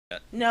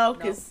No,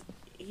 because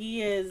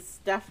he is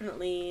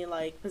definitely,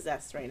 like,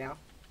 possessed right now.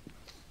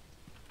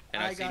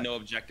 And I see no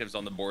objectives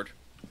on the board.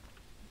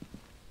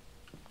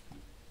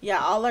 Yeah,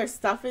 all our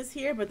stuff is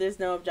here, but there's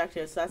no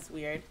objectives, so that's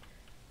weird.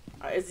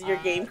 Is your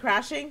game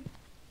crashing?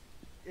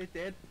 It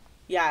did.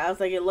 Yeah, I was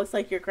like, it looks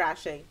like you're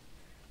crashing.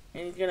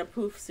 And he's gonna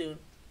poof soon.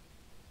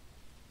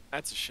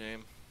 That's a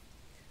shame.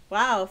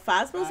 Wow,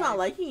 Phasmo's not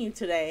liking you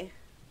today.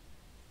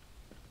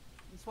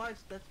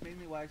 That's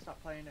mainly why I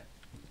stopped playing it.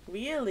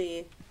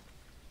 Really?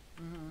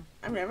 Mm-hmm.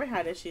 I've never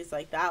had issues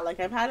like that. Like,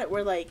 I've had it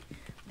where, like,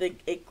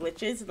 it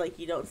glitches and, like,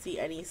 you don't see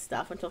any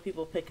stuff until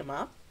people pick them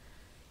up.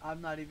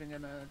 I'm not even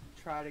gonna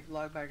try to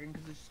log back in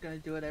because it's just gonna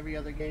do it every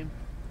other game.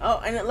 Oh,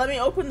 and let me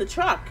open the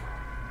truck.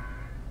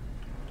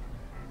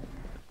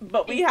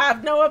 But we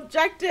have no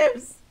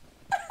objectives.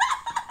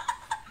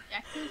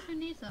 Objectives? Who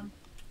needs them?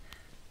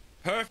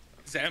 Perfect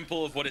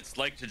example of what it's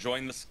like to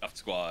join the Scuffed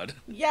Squad.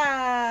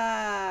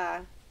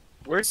 Yeah.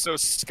 We're so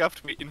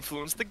scuffed we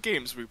influence the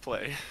games we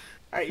play.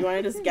 Alright, you want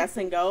to just guess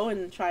and go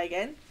and try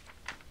again?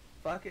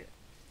 Fuck it.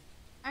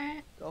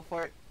 Alright. Go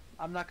for it.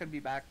 I'm not gonna be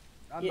back.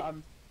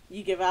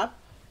 You give up?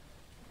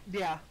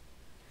 Yeah.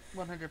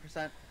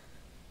 100%.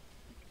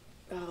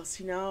 Oh,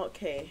 so now,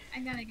 okay. I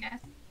gotta guess.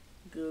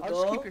 Google.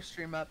 I'll just keep your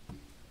stream up.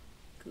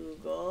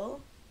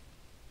 Google.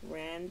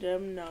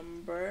 Random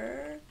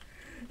number.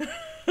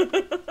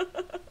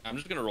 I'm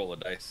just gonna roll a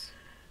dice.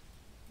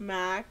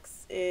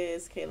 Max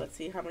is, okay, let's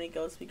see how many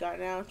ghosts we got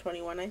now.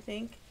 21, I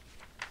think.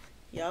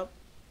 Yep.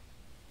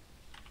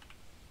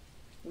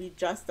 We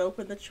just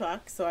opened the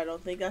truck, so I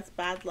don't think that's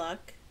bad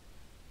luck.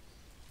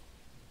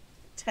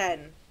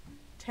 10.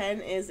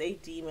 10 is a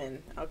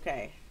demon.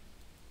 Okay.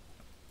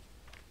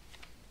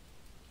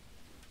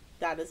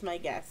 That is my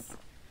guess.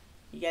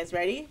 You guys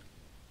ready?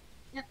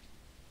 Yep.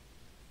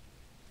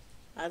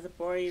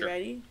 Azapor, you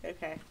ready?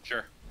 Okay.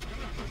 Sure.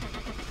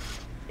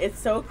 It's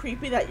so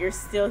creepy that you're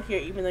still here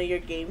even though your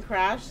game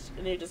crashed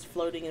and you're just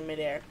floating in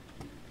midair.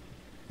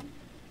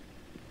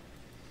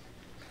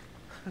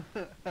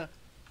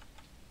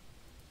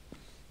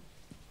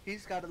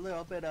 He's got a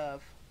little bit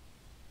of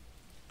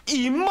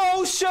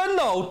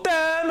emotional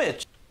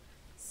damage.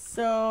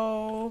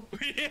 So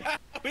yeah,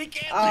 we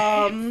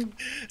can't leave.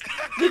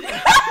 Can you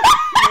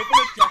open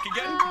the truck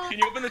again? Can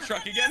you open the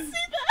truck again?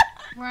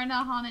 We're in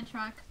a haunted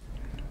truck.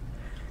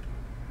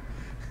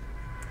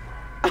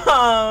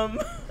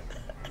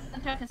 The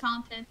truck is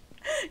haunted.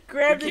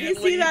 Graham, did you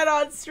see that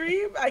on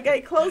stream?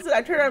 I closed it,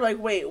 I turned around, I'm like,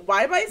 wait,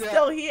 why am I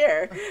still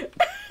here?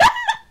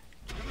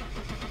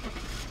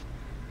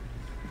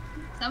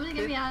 Somebody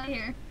get me out of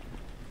here.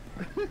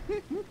 Hold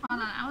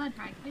on, I wanna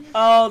try.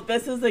 Oh,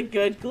 this is a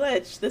good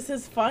glitch. This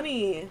is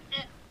funny.